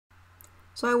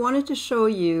So I wanted to show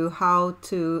you how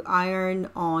to iron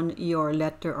on your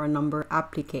letter or number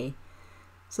applique.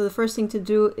 So the first thing to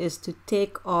do is to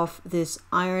take off this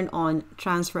iron-on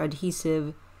transfer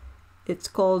adhesive. It's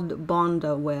called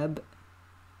Bonda Web.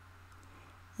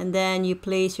 And then you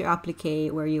place your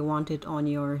applique where you want it on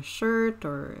your shirt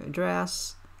or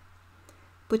dress.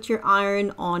 Put your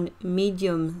iron on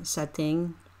medium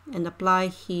setting and apply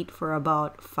heat for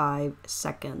about 5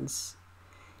 seconds.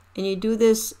 And you do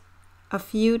this a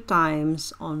few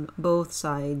times on both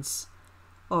sides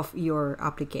of your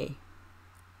applique.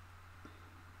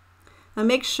 Now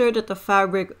make sure that the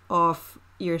fabric of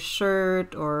your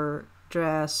shirt or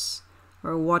dress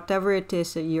or whatever it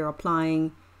is that you're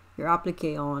applying your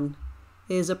applique on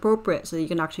is appropriate so you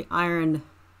can actually iron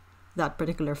that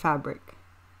particular fabric.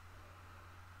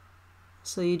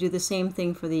 So you do the same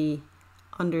thing for the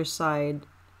underside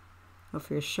of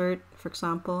your shirt, for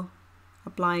example,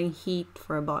 applying heat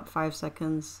for about 5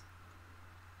 seconds.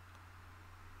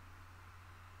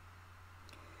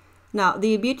 Now,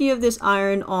 the beauty of this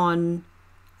iron-on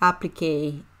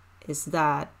applique is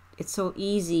that it's so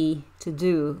easy to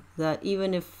do that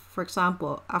even if, for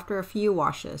example, after a few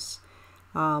washes,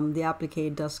 the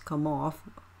applique does come off,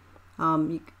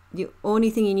 the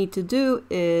only thing you need to do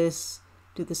is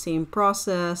do the same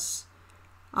process,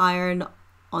 iron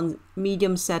on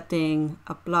medium setting,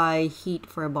 apply heat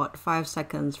for about 5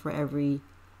 seconds for every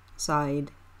side.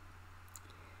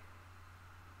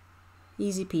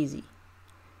 Easy peasy.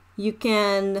 You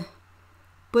can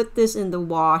put this in the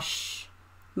wash,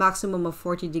 maximum of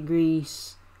 40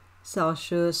 degrees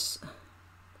Celsius.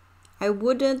 I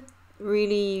wouldn't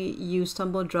really use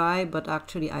tumble dry, but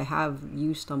actually I have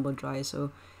used tumble dry,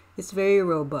 so it's very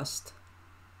robust.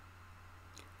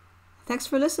 Thanks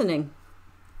for listening.